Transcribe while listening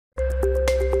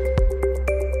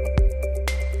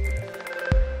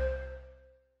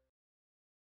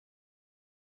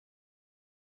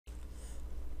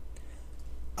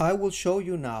I will show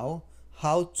you now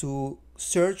how to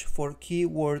search for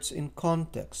keywords in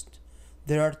context.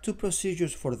 There are two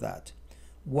procedures for that.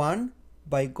 One,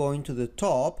 by going to the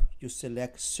top, you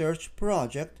select Search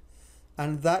Project,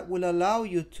 and that will allow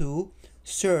you to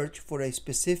search for a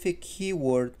specific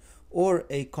keyword or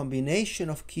a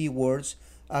combination of keywords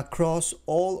across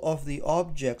all of the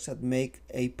objects that make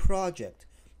a project,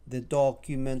 the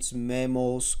documents,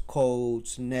 memos,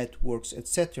 codes, networks,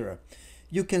 etc.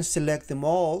 You can select them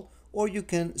all, or you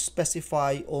can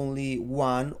specify only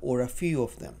one or a few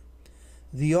of them.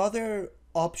 The other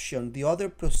option, the other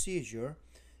procedure,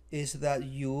 is that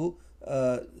you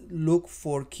look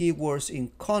for keywords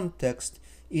in context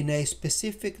in a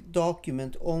specific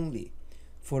document only.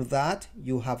 For that,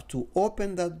 you have to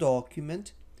open that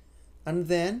document, and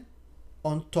then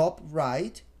on top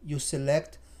right, you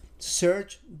select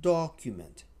Search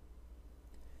Document.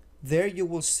 There you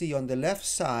will see on the left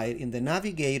side in the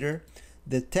navigator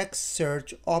the text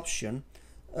search option.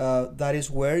 That is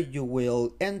where you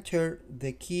will enter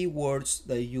the keywords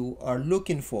that you are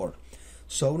looking for.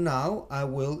 So now I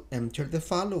will enter the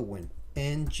following: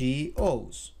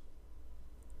 NGOs.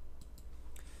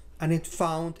 And it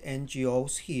found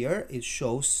NGOs here. It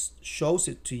shows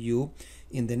it to you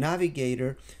in the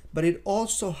navigator, but it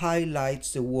also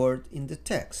highlights the word in the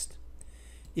text.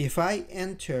 If I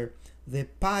enter the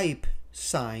pipe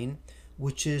sign,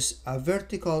 which is a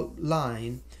vertical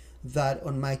line that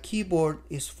on my keyboard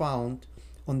is found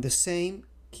on the same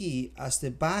key as the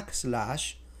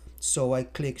backslash, so I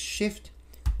click Shift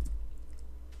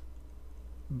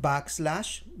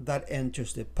backslash, that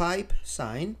enters the pipe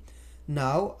sign.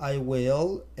 Now I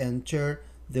will enter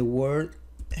the word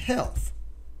health,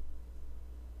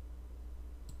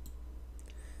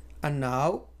 and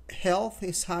now health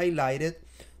is highlighted,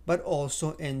 but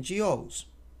also NGOs.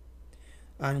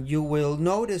 And you will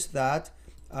notice that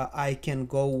I can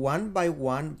go one by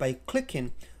one by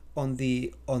clicking on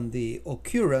the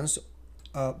occurrence,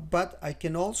 but I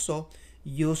can also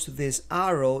use this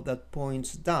arrow that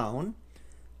points down.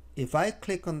 If I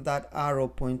click on that arrow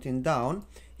pointing down,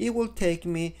 it will take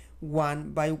me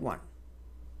one by one.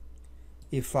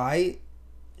 If I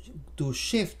do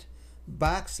Shift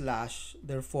backslash,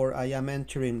 therefore I am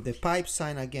entering the pipe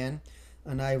sign again,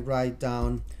 and I write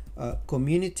down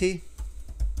community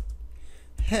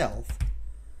health,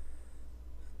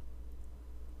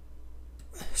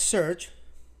 search,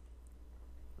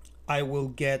 I will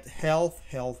get health,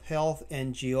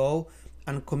 NGO,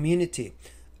 and community.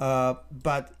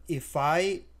 But if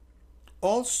I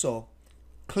also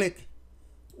click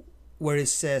where it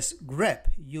says grep,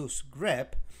 use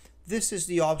grep, this is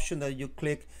the option that you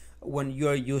click when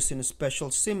you're using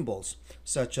special symbols,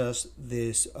 such as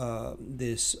this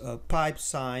pipe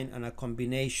sign and a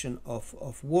combination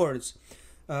of words.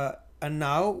 And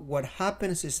now what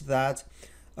happens is that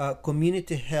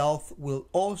community health will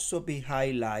also be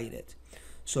highlighted.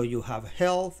 So you have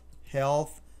health,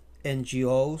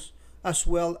 NGOs, as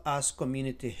well as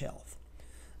community health.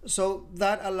 So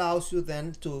that allows you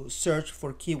then to search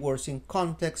for keywords in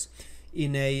context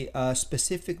in a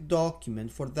specific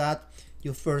document. For that,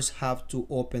 you first have to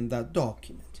open that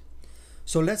document.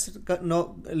 So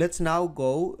let's now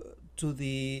go to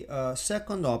the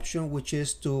second option, which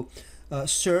is to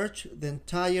search the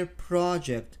entire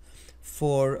project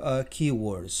for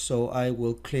keywords. So I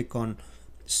will click on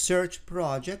Search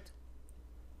Project.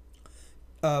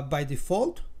 By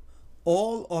default,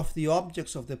 all of the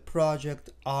objects of the project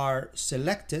are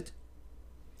selected.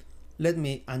 Let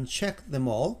me uncheck them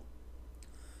all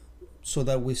so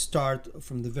that we start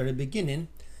from the very beginning.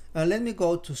 Let me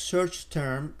go to Search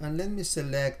Term, and let me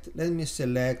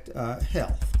select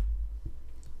health.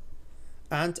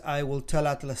 And I will tell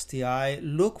ATLAS.ti,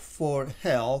 look for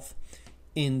health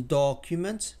in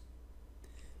documents,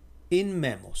 in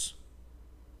memos,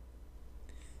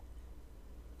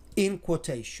 in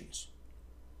quotations.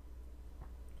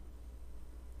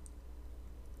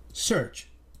 Search.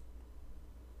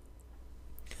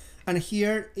 And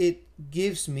here it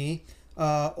gives me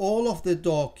all of the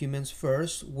documents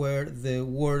first where the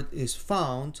word is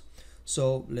found.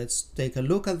 So let's take a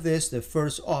look at this. The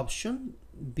first option,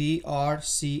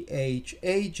 BRCH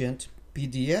agent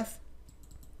PDF,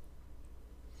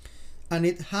 and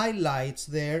it highlights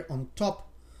there on top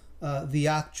the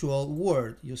actual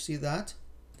word. You see that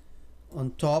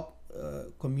on top,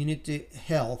 community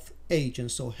health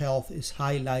agent, so health is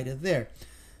highlighted there.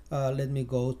 Let me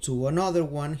go to another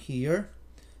one here.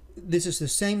 This is the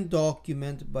same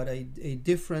document, but a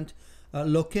different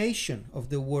location of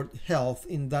the word health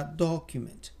in that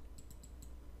document,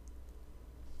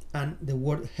 and the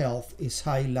word health is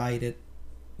highlighted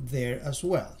there as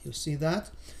well. You see that?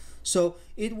 So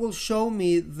it will show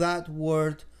me that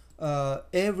word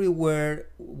everywhere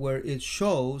where it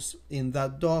shows in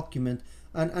that document,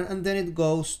 and then it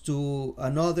goes to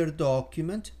another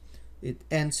document. It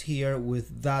ends here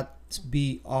with that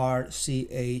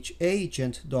BRCH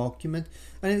agent document,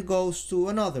 and it goes to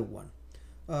another one.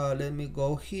 Let me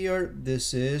go here.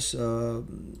 This is a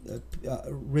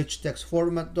rich text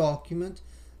format document,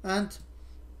 and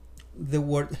the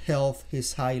word health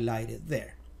is highlighted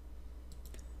there.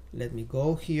 Let me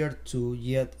go here to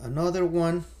yet another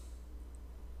one.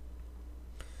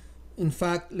 In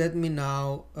fact, let me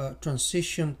now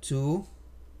transition to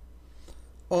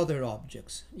other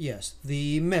objects. Yes,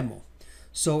 the memo.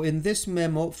 So in this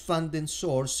memo, funding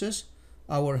sources,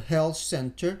 our health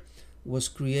center was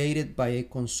created by a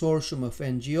consortium of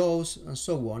NGOs and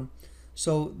so on.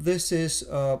 So this is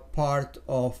part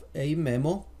of a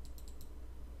memo,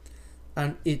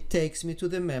 and it takes me to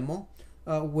the memo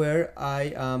where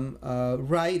I am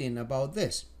writing about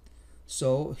this.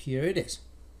 So here it is.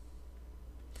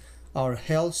 Our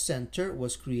health center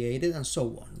was created and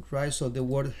so on, right? So the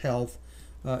word health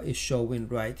is showing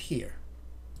right here.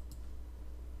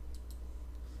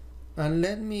 And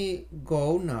let me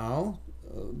go now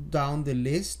down the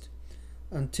list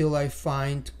until I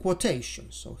find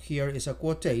quotations. So here is a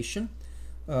quotation,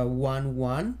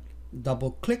 1:1,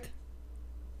 double click,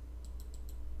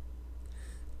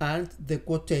 and the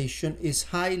quotation is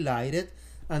highlighted,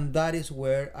 and that is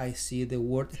where I see the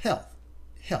word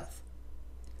health.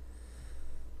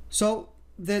 So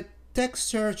the text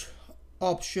search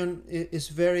option is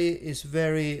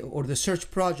very, or the search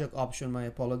project option, my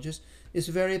apologies, is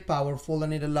very powerful,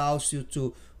 and it allows you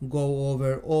to go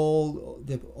over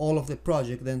all of the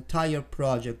project, the entire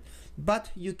project,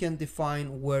 but you can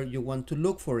define where you want to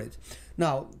look for it.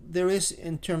 Now there is,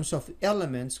 in terms of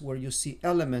elements, where you see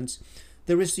elements,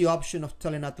 there is the option of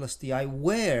telling ATLAS.ti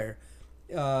where,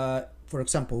 for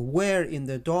example, where in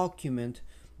the document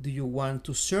do you want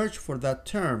to search for that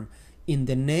term? In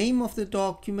the name of the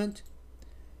document,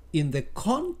 in the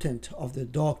content of the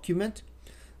document.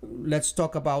 Let's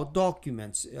talk about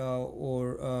documents,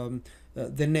 the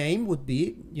name would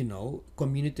be,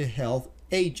 Community Health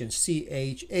Agent,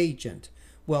 CH Agent.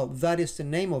 Well, that is the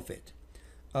name of it.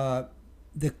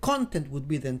 The content would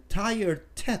be the entire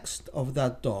text of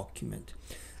that document,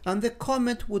 and the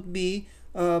comment would be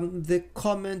the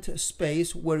comment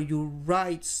space where you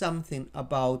write something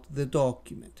about the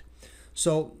document.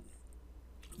 So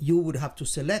you would have to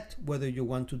select whether you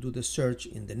want to do the search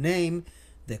in the name,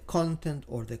 the content,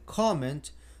 or the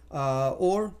comment,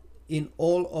 or in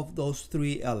all of those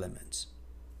three elements.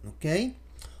 Okay,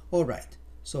 all right,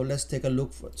 so let's take a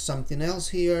look for something else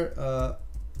here.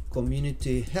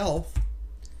 Community health,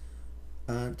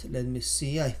 and let me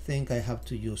see, I think I have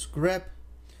to use grep,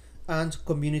 and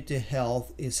community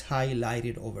health is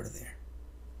highlighted over there.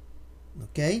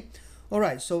 Okay, all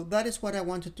right, so that is what I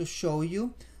wanted to show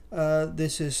you.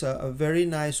 This is a very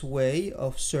nice way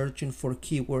of searching for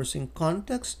keywords in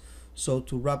context. So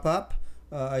to wrap up,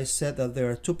 I said that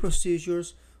there are two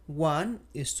procedures. One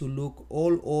is to look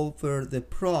all over the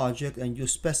project and you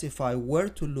specify where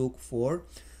to look for,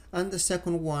 and the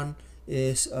second one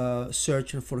is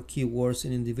searching for keywords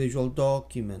in individual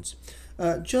documents.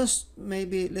 Just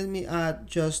maybe let me add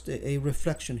just a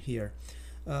reflection here.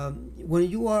 When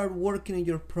you are working in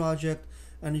your project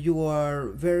and you are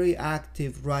very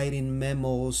active writing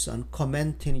memos and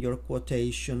commenting your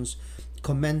quotations,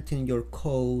 commenting your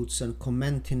codes, and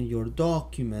commenting your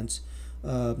documents,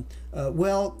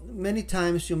 well, many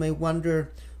times you may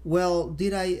wonder, well,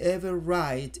 did I ever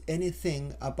write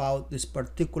anything about this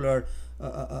particular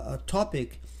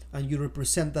topic? And you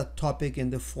represent that topic in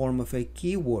the form of a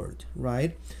keyword,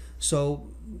 right? So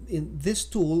in this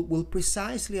tool will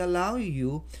precisely allow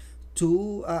you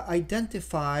to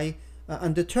identify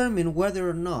and determine whether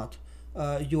or not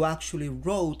you actually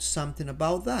wrote something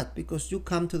about that, because you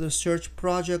come to the search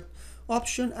project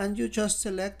option and you just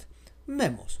select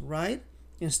memos, right?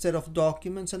 Instead of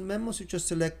documents and memos, you just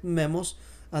select memos,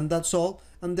 and that's all.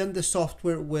 And then the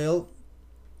software will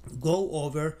go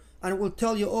over and will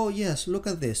tell you, oh yes, look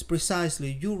at this,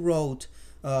 precisely you wrote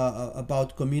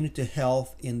about community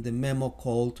health in the memo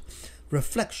called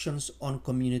Reflections on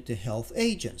Community Health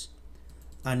Agents.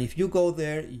 And if you go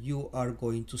there, you are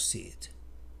going to see it.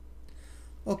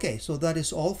 Okay, so that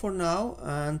is all for now,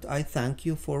 and I thank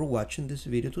you for watching this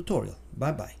video tutorial.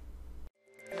 Bye bye.